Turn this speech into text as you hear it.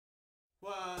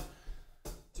One,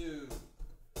 two.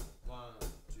 One,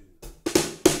 two.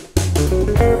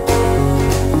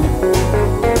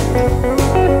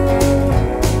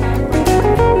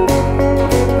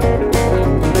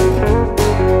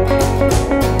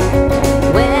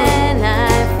 When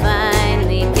I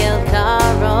finally killed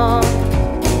Carl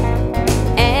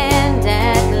and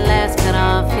at last cut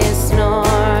off his snore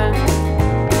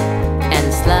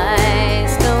and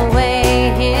sliced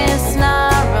away his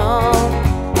snarl,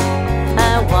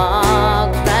 I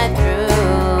walked right through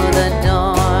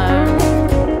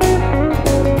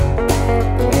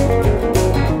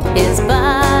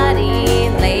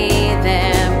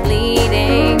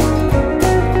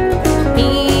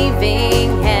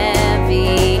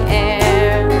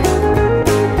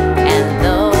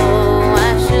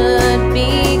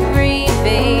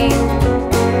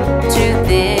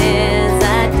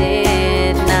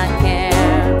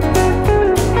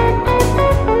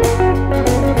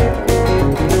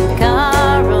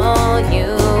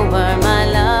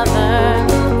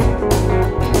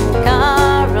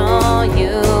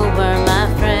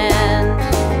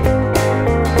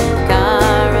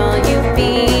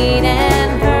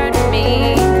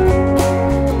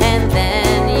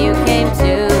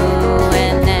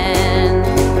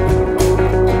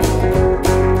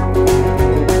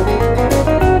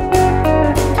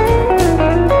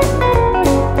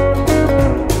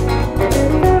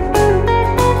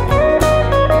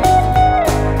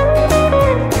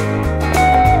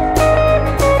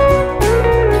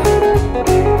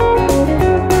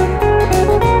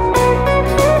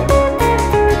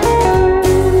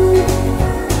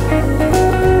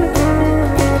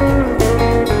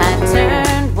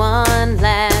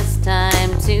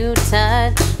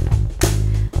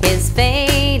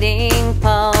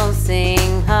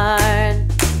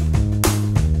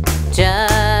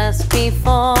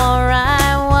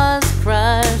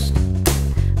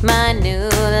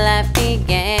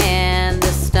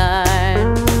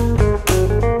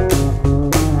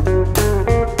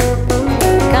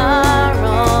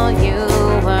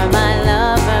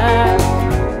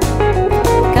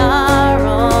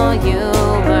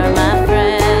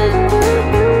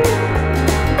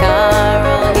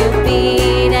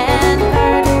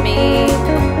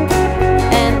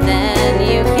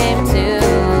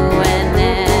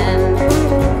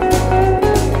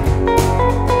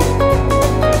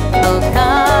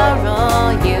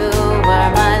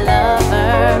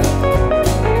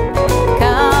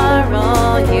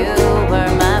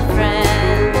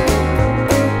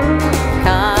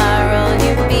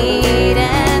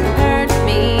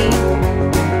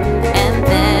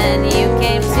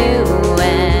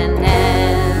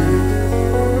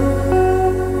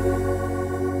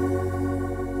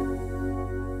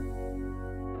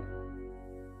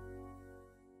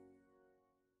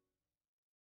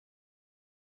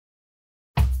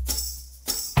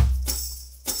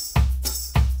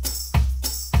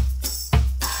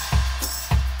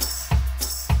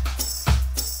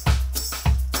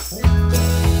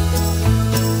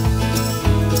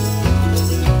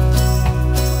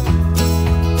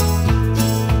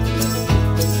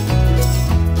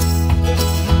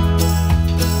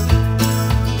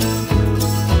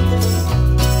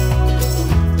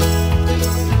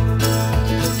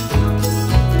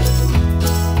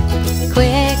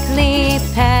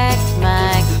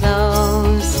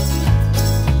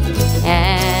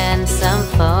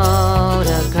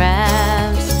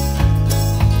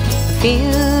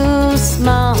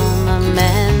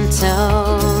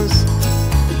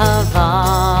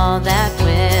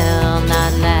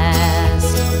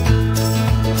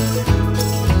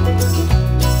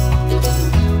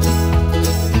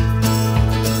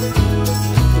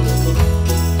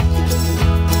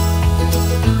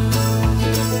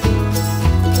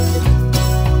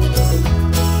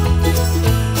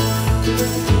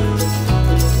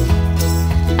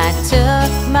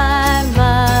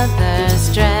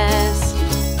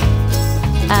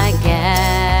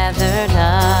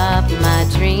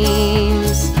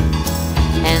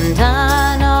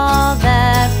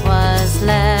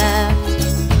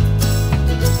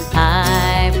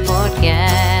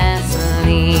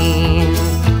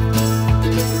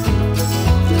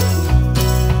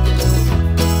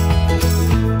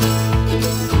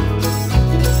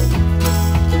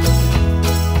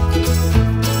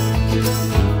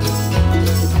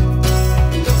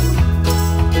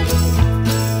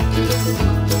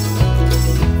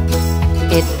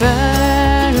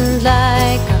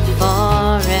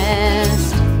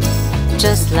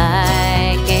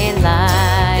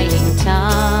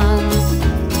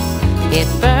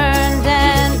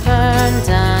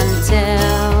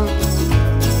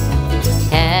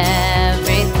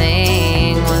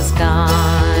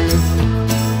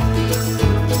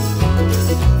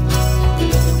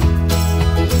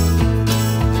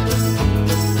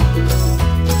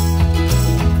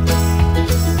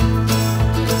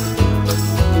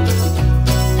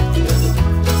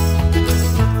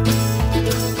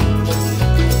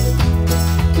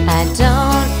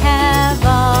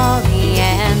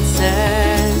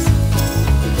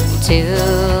to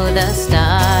the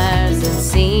stars and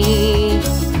see,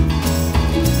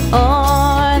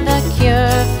 or the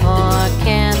cure for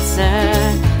cancer.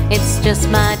 It's just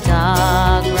my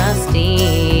dog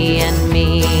Rusty and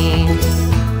me.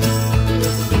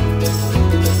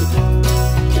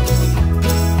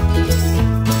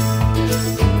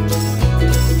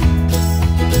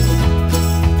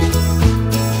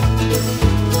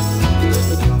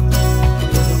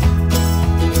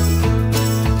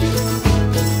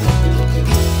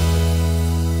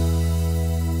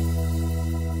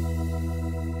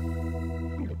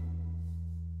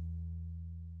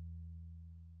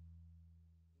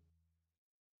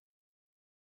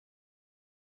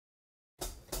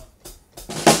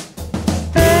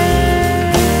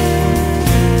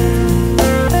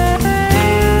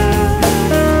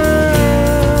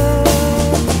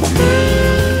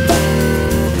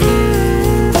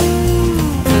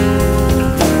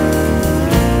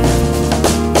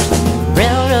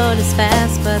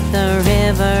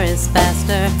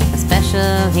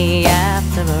 Especially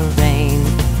after a rain.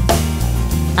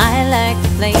 I like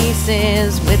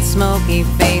places with smoky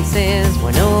faces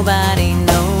where nobody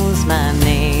knows my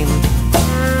name.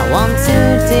 I want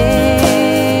to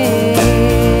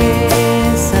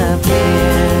disappear.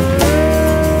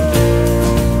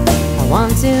 I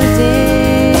want to disappear.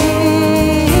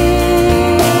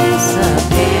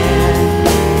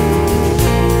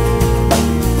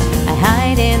 I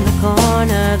hide in the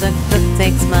corner, the cook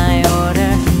takes my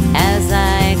order as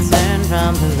I turn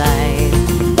from the light.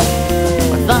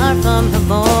 We're far from the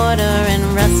border and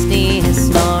Rusty is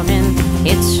snoring.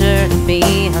 It's sure to be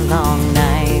a long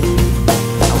night.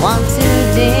 I want to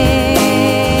disappear.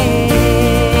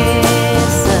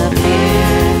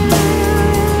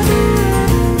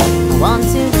 I want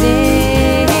to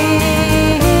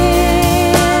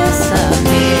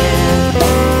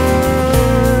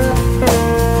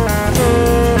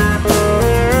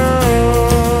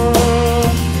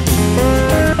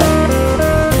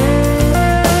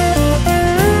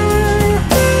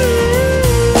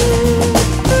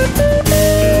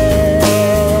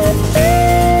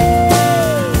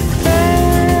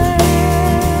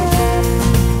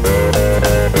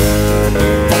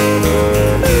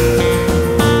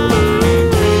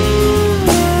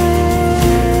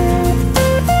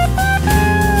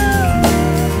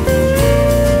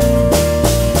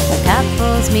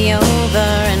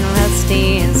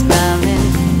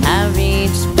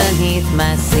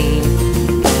my seat.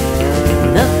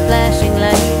 The flashing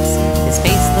lights, his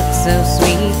face looks so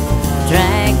sweet,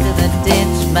 dragged to the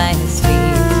ditch by his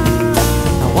feet.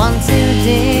 I want to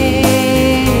disappear.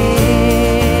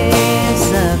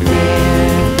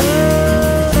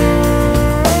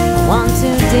 I want to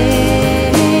disappear.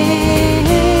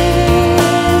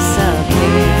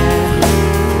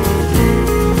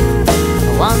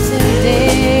 I want to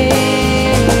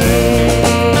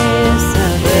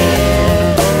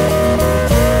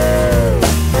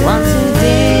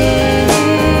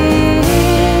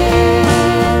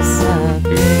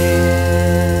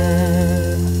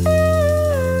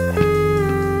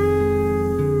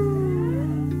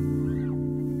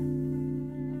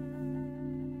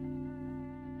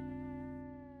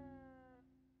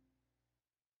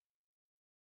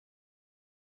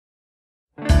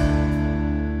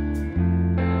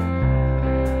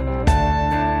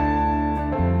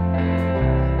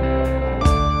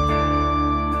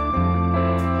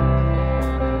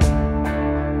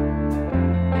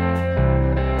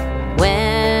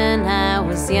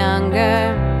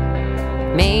younger,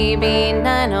 maybe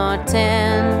 9 or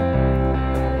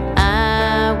 10,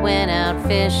 I went out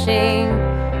fishing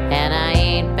and I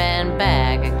ain't been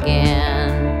back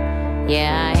again.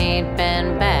 Yeah, I ain't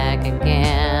been back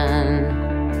again.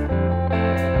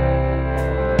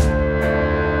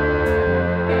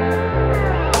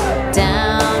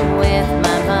 Down with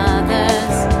my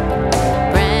mother's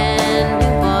brand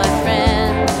new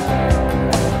boyfriend,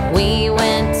 we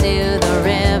went to the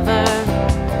river.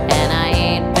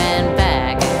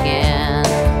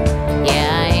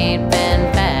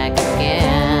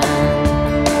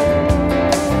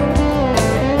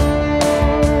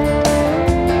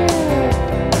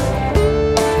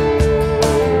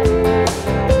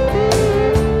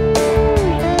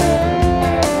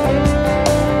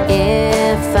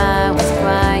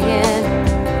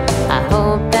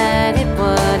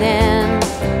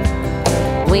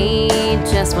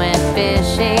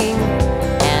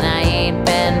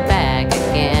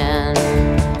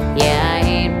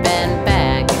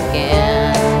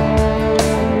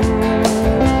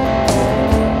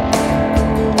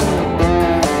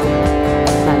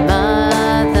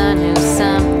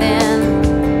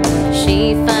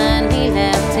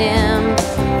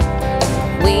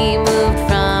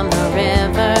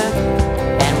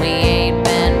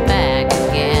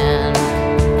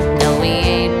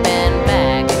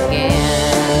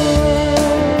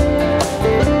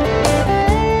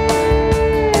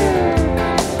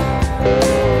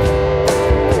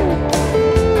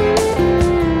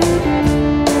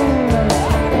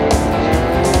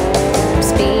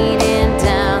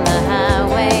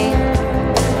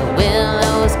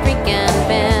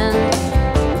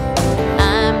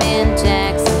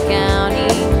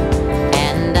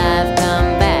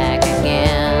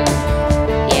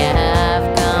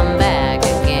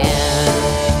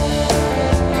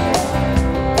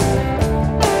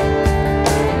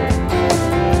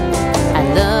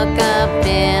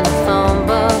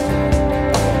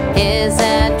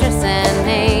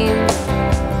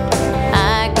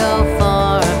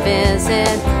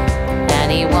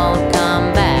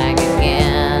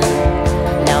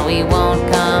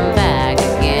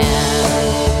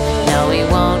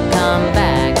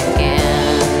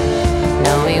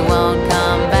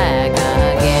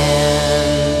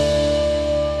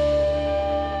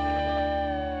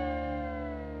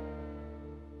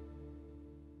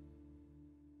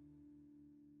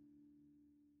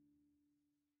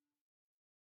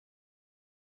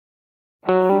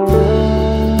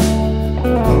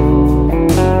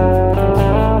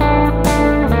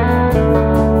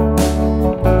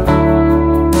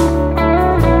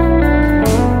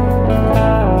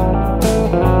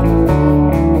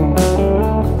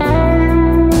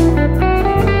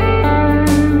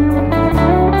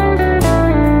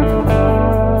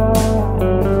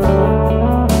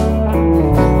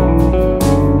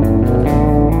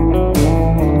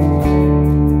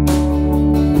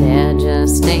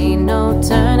 just ain't no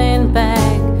turning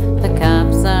back. The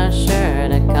cops are sure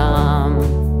to come.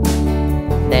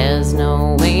 There's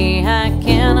no way I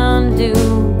can undo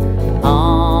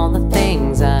all the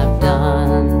things I've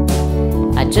done.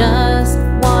 I just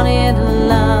wanted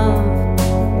love,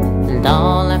 and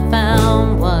all I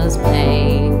found was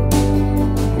pain.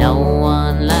 No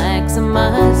one likes a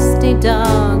musty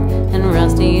dog, and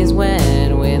Rusty's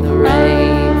wet with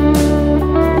rain.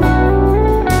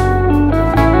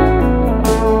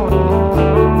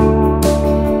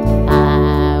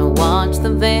 I watch the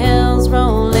veils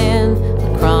roll in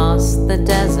across the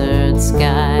desert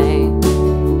sky.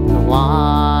 The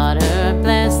water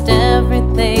blessed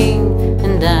everything,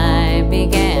 and I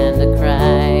began to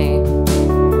cry.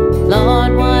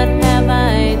 Lord, what have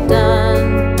I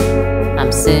done?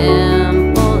 I'm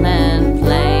simple and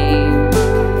plain.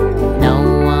 No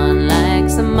one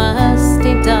likes a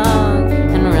musty dog,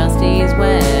 and Rusty's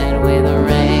wet with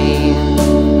rain.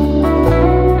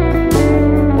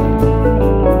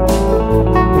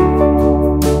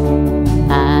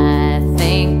 I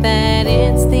think that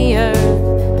it's the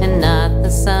earth and not the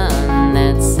sun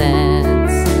that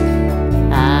sets.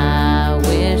 I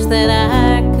wish that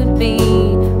I could be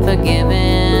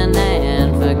forgiven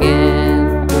and forget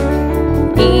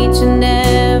each and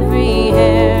every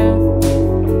hair,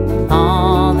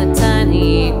 all the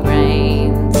tiny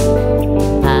grains.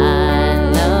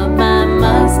 I love my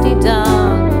musty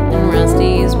dog, and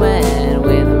Rusty's wet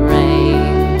with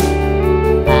rain.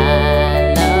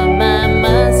 I love my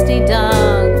musty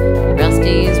dog,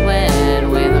 Rusty's wet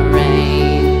with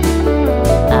rain.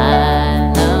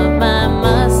 I love my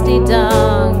musty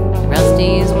dog,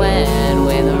 Rusty's wet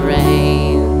with rain.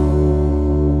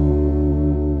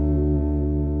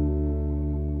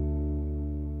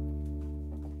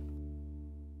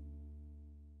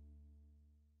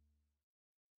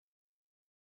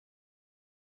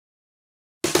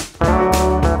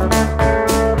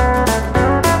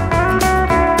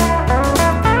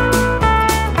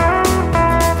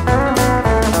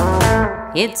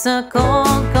 It's a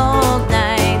cold, cold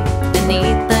night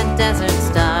beneath the desert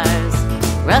stars.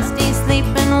 Rusty's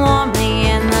sleeping warmly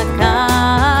in the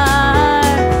car,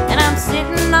 and I'm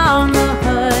sitting on the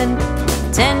hood,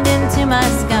 tending to my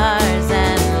scars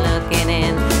and looking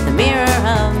in the mirror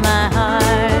of my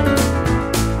heart.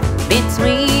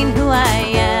 Between who I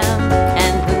am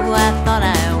and who I thought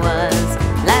I was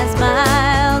lies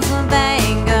miles of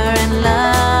anger and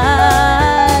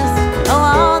lust. Oh,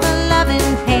 all the love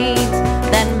and hate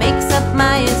that makes up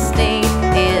my estate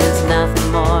is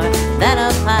nothing more than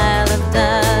a pile of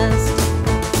dust.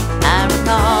 I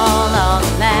recall all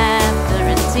the laughter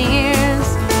and tears,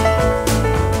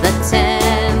 the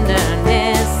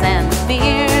tenderness and the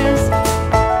fears,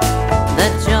 the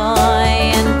joy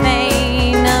and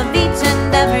pain of each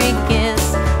and every kiss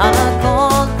on a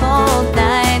cold, cold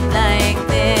night like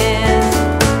this.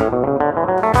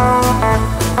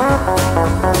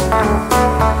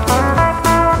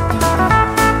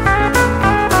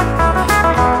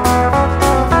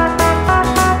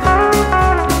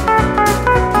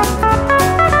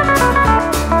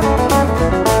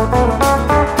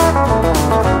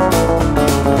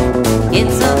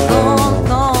 It's a cold,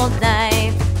 cold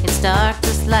night. It's dark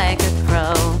just like a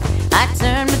crow. I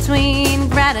turn between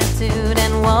gratitude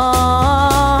and woe.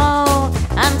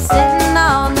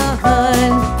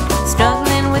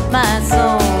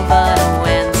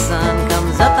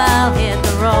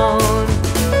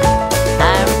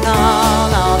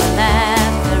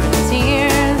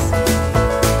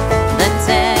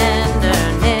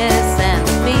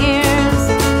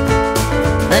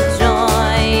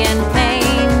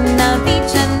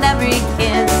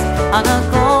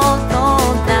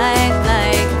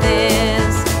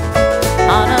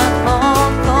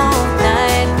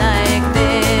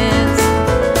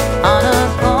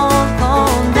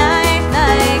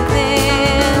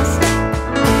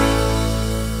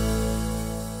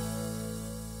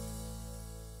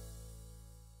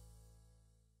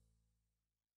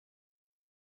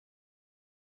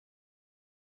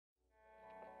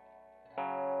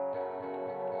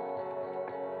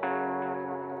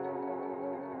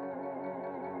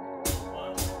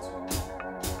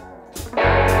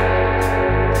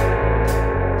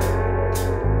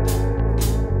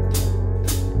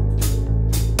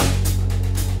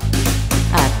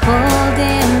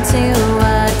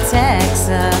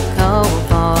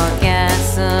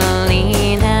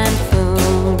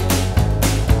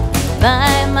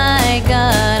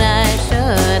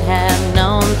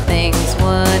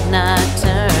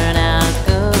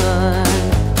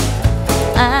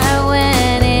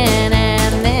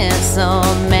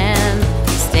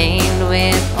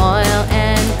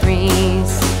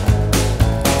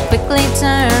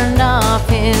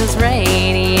 his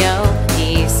radio.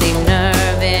 He seemed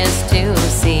nervous to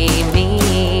see me.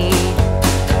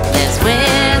 There's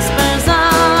whispers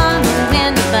on the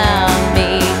wind about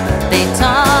me. They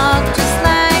talk just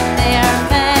like they're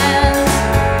fans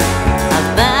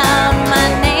about my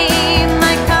name,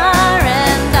 my car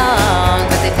and dog,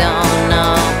 but they don't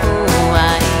know who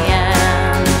I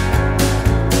am.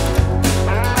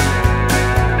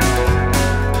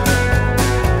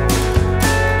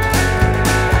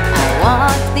 I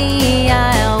walked the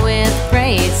aisle with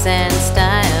grace and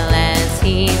style as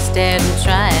he stared and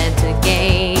tried to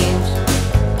gauge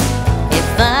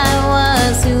if I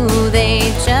was who they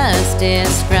just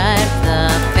described, the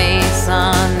face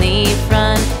on the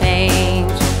front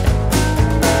page.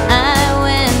 I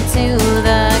went to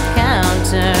the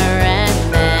counter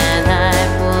and then I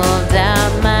pulled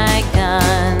out my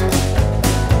gun.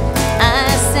 I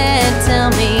said, tell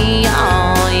me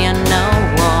all you know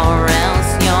or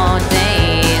else your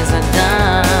days are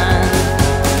done.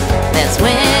 There's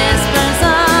whispers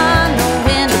on the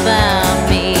wind about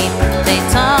me. They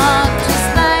talk just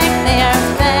like they're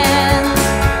fans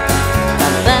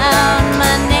about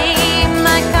my name,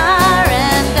 my car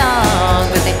and dog,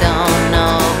 but they don't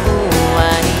know who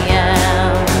I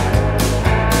am.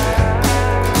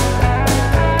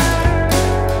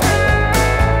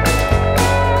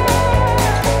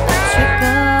 A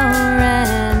trickle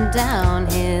ran down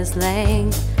his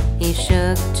leg. He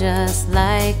shook just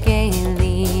like a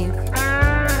leaf.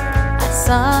 I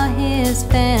saw his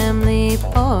family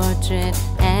portrait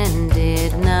and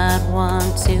did not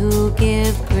want to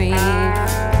give grief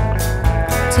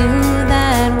to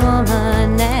that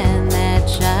woman and that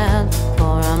child.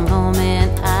 For a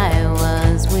moment I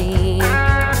was weak.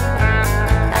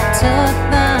 I took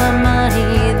the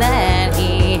money that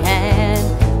he had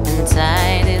and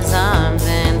tied his arms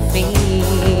and feet.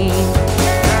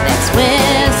 There's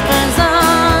whispers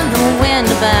on the wind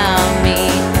about me.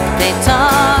 They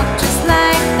talk just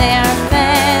like they're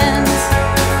fans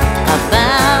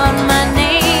about my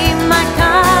name, my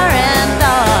car and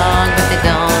dog, but they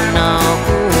don't know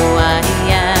who I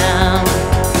am.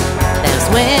 There's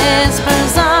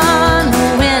whispers on the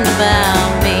wind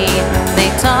about me. They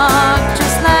talk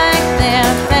just like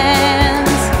they're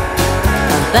fans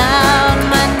about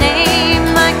my name,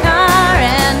 my car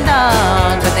and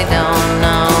dog, but they don't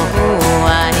know who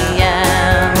I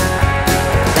am.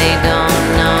 They don't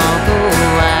know who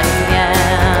I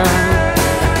am.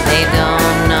 They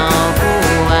don't know who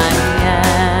I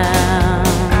am.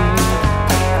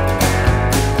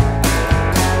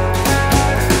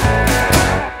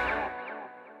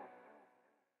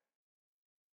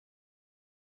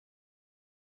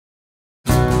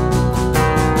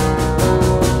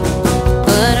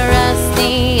 Put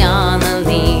Rusty on the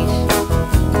leash.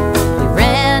 We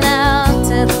ran out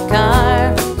to the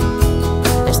car.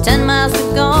 There's 10 miles to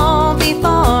go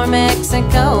before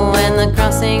Mexico, and the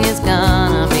crossing is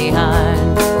gonna be hard.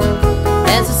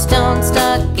 There's a stone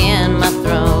stuck in my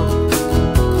throat.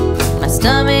 My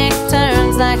stomach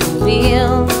turns like a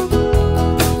wheel.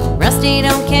 Rusty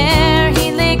don't care,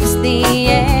 he licks the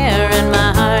air, and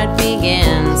my heart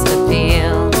begins to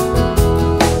peel.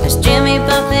 There's Jimmy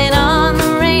Buffett on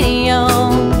the radio.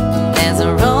 There's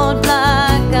a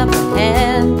roadblock up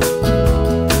ahead.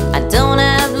 I don't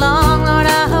have long, Lord,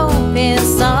 I hope his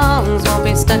songs won't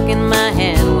be stuck in my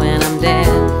head when I'm dead.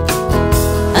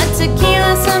 A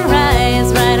tequila sunrise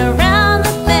right around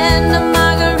the bend, a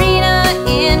margarita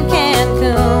in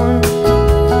Cancun.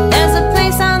 There's a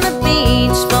place on the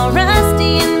beach for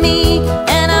Rusty and me,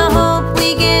 and I hope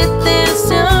we get there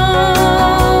soon.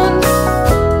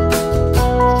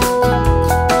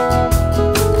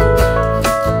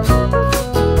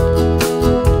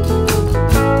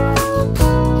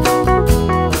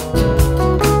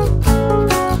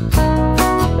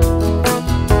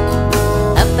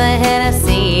 Up ahead I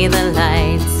see the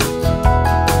lights.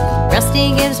 Rusty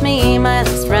gives me my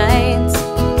last rites.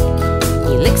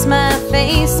 He licks my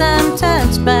face, I'm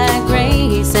touched by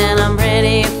grace, and I'm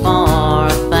ready for a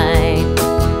fight.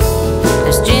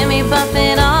 There's Jimmy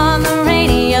Buffett on the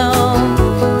radio.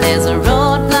 There's a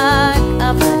roadblock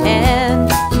up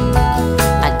ahead.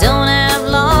 I don't have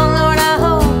long, Lord, I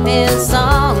hope his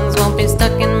songs won't be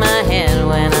stuck in my head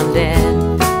when I'm dead.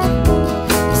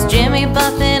 There's Jimmy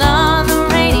Buffett on the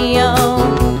radio.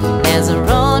 There's a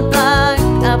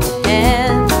roadblock up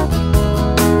ahead.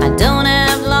 I don't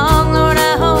have long, Lord,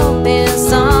 I hope his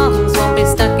songs won't be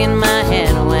stuck in my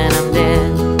head when I'm dead.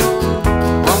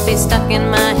 Won't be stuck in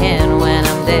my head when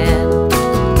I'm dead.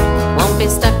 Won't be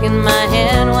stuck in my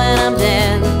head when I'm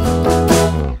dead.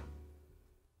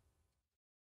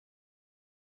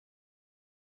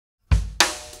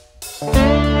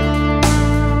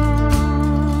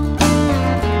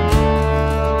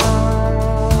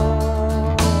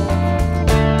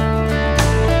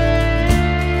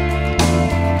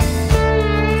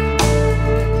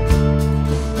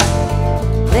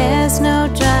 There's no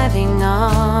driving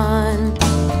on,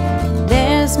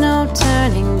 there's no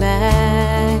turning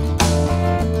back.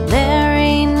 There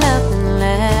ain't nothing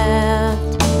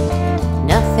left,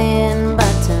 nothing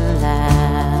but to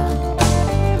laugh.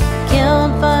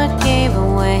 Killed but gave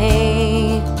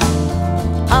away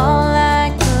all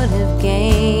I could have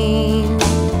gained,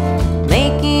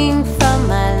 making from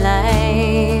my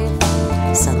life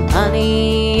some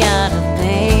money out of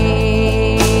pain.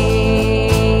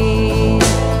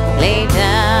 Lay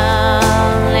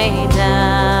down, lay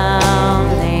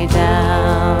down, lay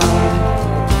down.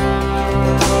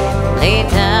 Lay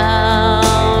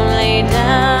down, lay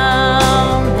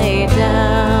down, lay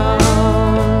down.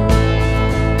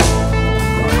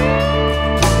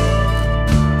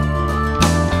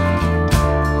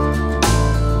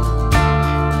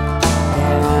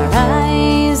 There are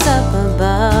eyes up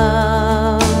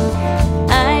above,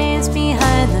 eyes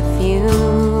behind the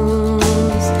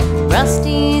fuse.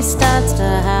 Rusty starts to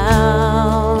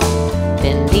howl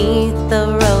beneath the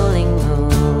rolling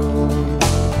moon.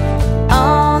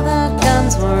 All the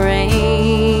guns were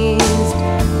raised,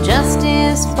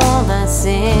 justice for my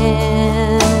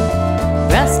sin.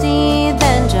 Rusty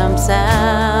then jumps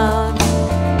out,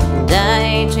 and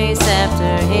I chase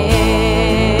after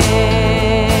him.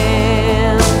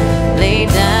 Lay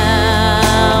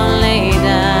down, lay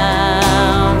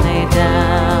down, lay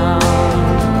down.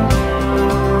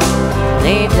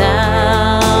 Lay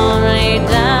down, lay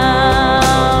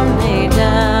down, lay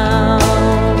down.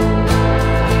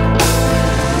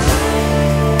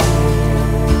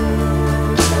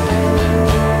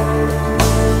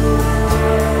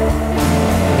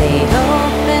 They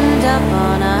opened up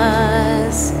on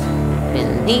us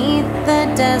beneath the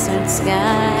desert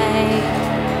sky.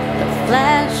 The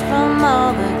flash from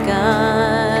all the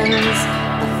guns,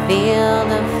 a field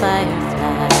of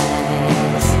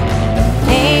fireflies.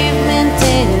 Pavement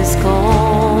is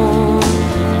cold,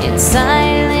 it's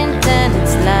silent and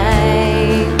it's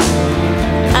light.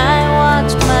 I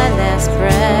watched my last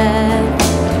breath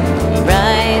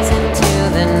rise into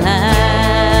the night.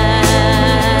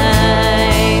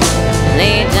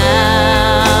 Lay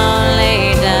down, lay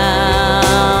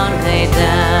down, lay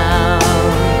down.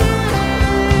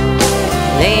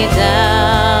 Lay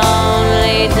down,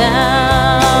 lay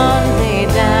down, lay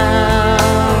down.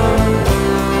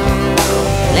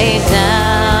 Lay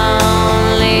down,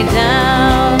 lay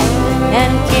down,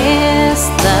 and kiss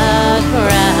the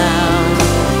ground.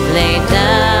 Lay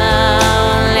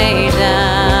down, lay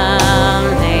down,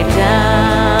 lay down.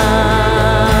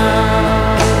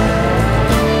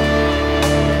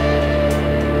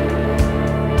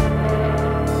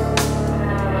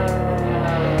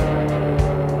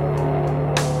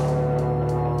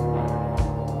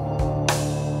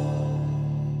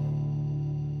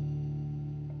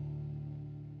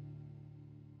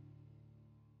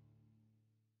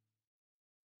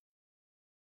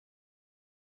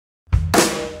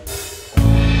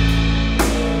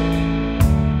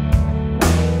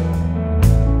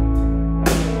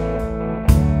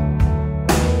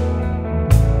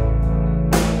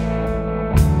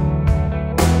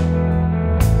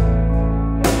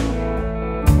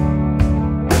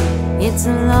 It's a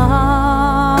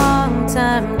long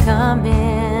time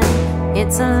coming,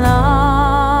 it's a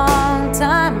long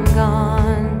time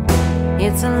gone.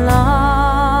 It's a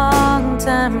long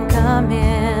time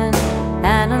coming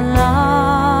and a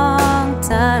long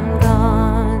time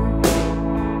gone.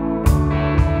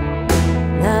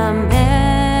 The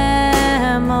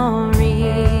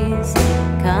memories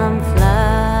come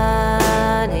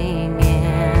flooding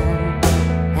in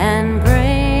and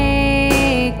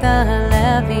break the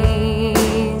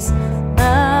levees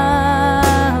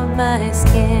of my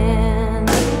skin.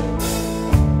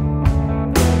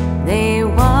 They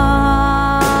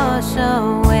wash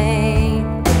away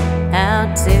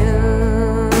out to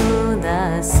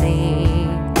the sea,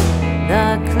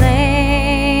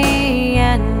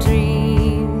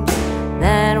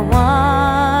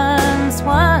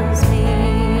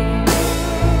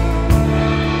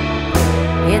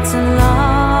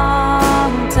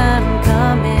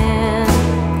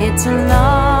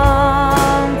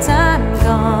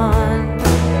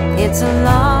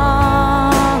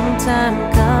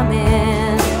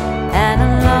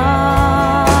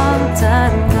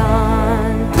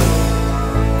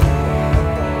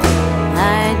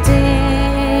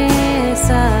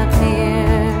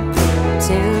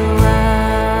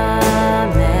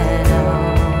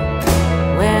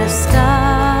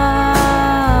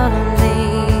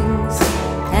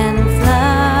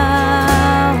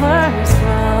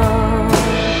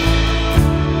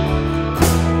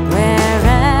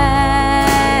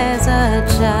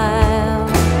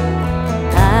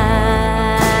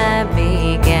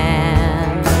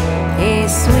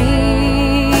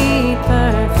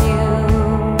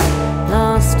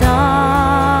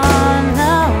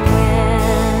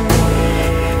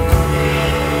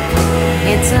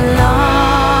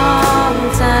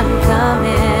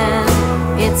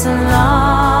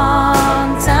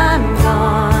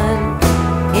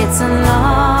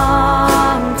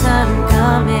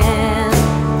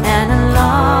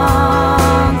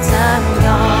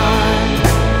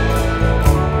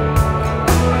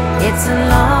 It's a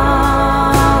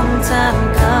long time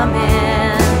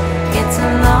coming. It's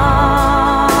a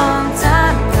long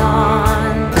time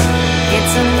gone.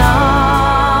 It's a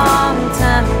long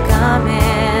time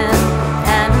coming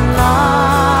and a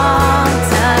long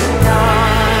time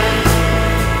gone.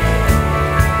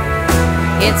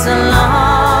 It's a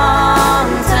long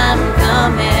time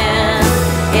coming.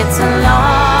 It's a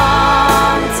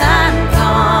long time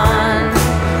gone.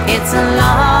 It's a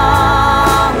long